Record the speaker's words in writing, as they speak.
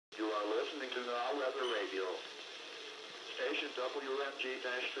listening to Noaa Weather Radio. Station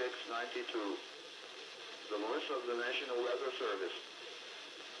Wng682. The voice of the National Weather Service.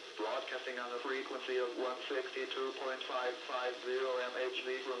 Broadcasting on the frequency of 162.550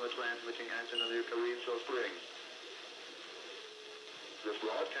 MHz from the transmitting antenna near Carrizo Springs. This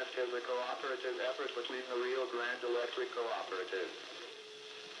broadcast is a cooperative effort between the Rio Grande Electric Cooperative,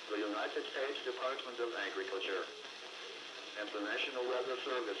 the United States Department of Agriculture, and the National Weather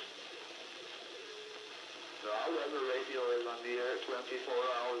Service. Noaa Weather Radio is on the air 24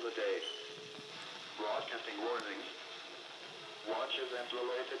 hours a day. Broadcasting warnings, watches, and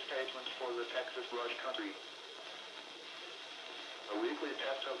related statements for the Texas Brush Country. A weekly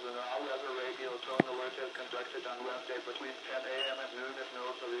test of the Noaa Weather Radio tone alert is conducted on Wednesday between 10 a.m. and noon if no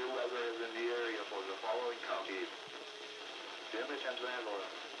severe weather is in the area for the following counties: Dimmitt and Vanilla.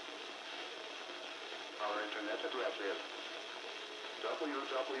 Our internet address is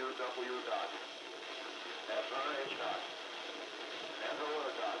www.srh.com.